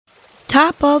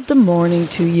Top of the morning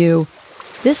to you.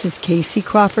 This is Casey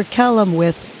Crawford Kellum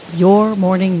with Your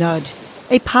Morning Nudge,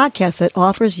 a podcast that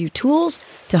offers you tools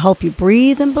to help you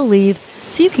breathe and believe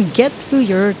so you can get through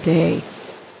your day.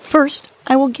 First,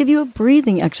 I will give you a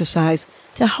breathing exercise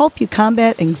to help you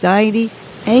combat anxiety,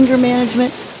 anger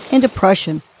management, and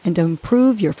depression, and to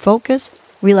improve your focus,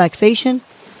 relaxation,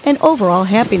 and overall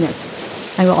happiness.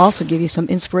 I will also give you some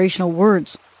inspirational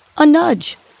words, a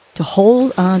nudge, to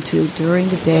hold on to during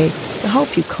the day to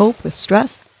help you cope with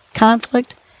stress,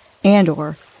 conflict, and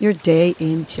or your day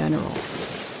in general.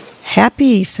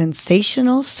 Happy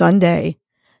Sensational Sunday.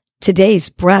 Today's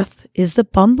breath is the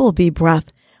bumblebee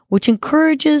breath, which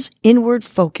encourages inward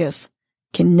focus,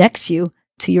 connects you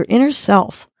to your inner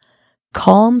self,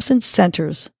 calms and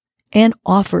centers, and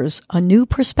offers a new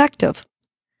perspective.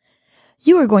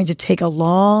 You are going to take a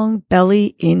long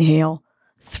belly inhale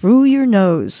through your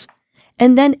nose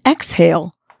and then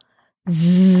exhale.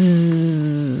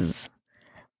 Zzz.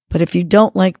 But if you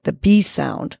don't like the B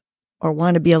sound or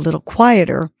want to be a little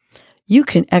quieter, you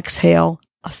can exhale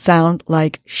a sound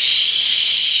like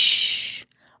shh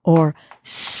or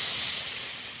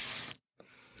sss.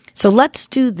 So let's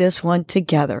do this one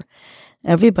together.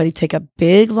 Everybody take a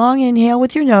big long inhale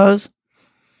with your nose.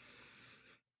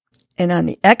 And on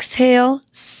the exhale,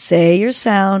 say your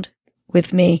sound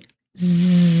with me.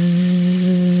 Zzz.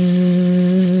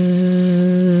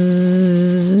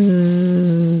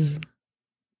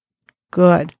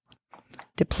 Good.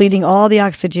 Depleting all the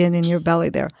oxygen in your belly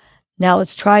there. Now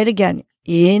let's try it again.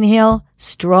 Inhale,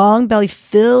 strong belly,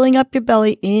 filling up your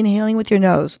belly, inhaling with your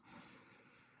nose.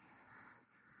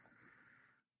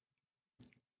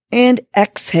 And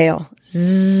exhale.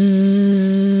 Zzz.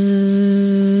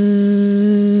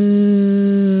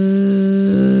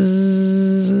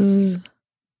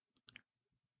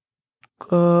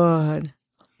 Good.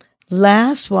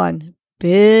 Last one.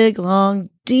 Big, long,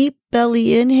 deep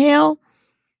belly inhale.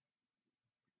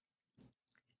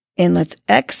 And let's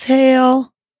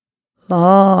exhale.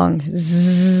 Long.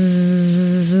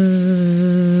 Zzz.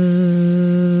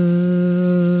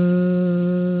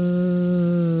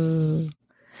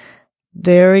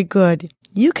 Very good.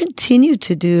 You continue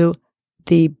to do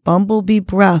the bumblebee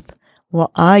breath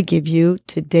while I give you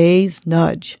today's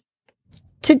nudge.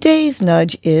 Today's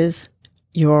nudge is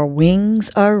your wings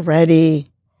are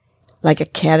ready, like a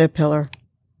caterpillar.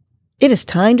 It is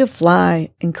time to fly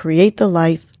and create the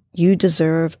life you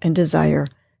deserve and desire.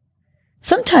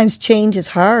 Sometimes change is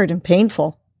hard and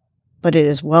painful, but it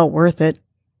is well worth it.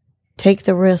 Take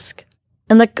the risk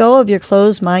and let go of your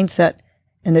closed mindset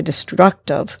and the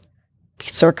destructive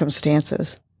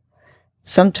circumstances.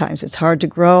 Sometimes it's hard to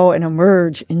grow and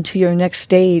emerge into your next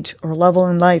stage or level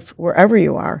in life wherever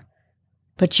you are,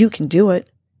 but you can do it.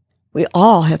 We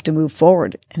all have to move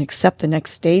forward and accept the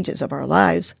next stages of our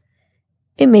lives.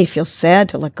 It may feel sad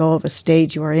to let go of a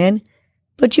stage you are in,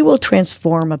 but you will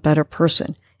transform a better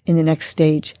person in the next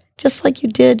stage, just like you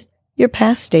did your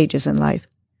past stages in life.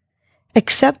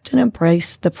 Accept and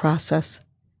embrace the process.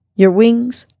 Your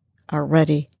wings are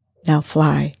ready. Now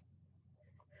fly.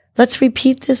 Let's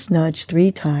repeat this nudge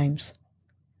 3 times.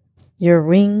 Your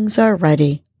wings are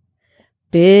ready.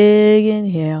 Big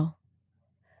inhale.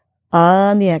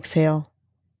 On the exhale,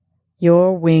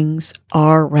 your wings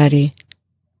are ready.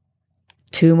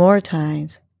 2 more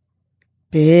times.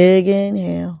 Big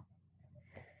inhale.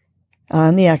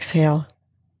 On the exhale,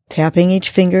 tapping each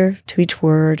finger to each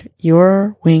word,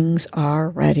 your wings are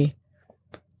ready.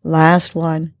 Last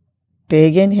one.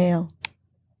 Big inhale.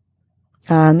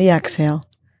 On the exhale,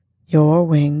 your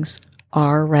wings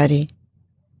are ready.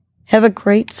 Have a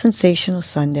great sensational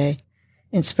Sunday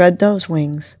and spread those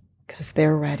wings because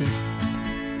they're ready.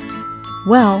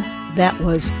 Well, that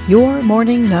was your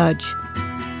morning nudge.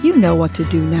 You know what to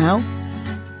do now.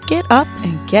 Get up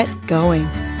and get going.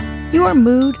 Your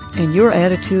mood and your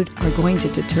attitude are going to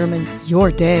determine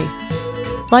your day.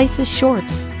 Life is short.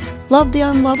 Love the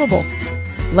unlovable.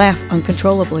 Laugh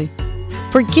uncontrollably.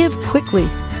 Forgive quickly.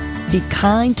 Be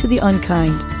kind to the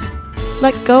unkind.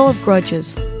 Let go of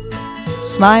grudges.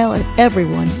 Smile at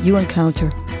everyone you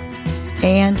encounter.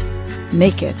 And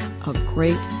make it a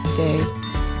great day.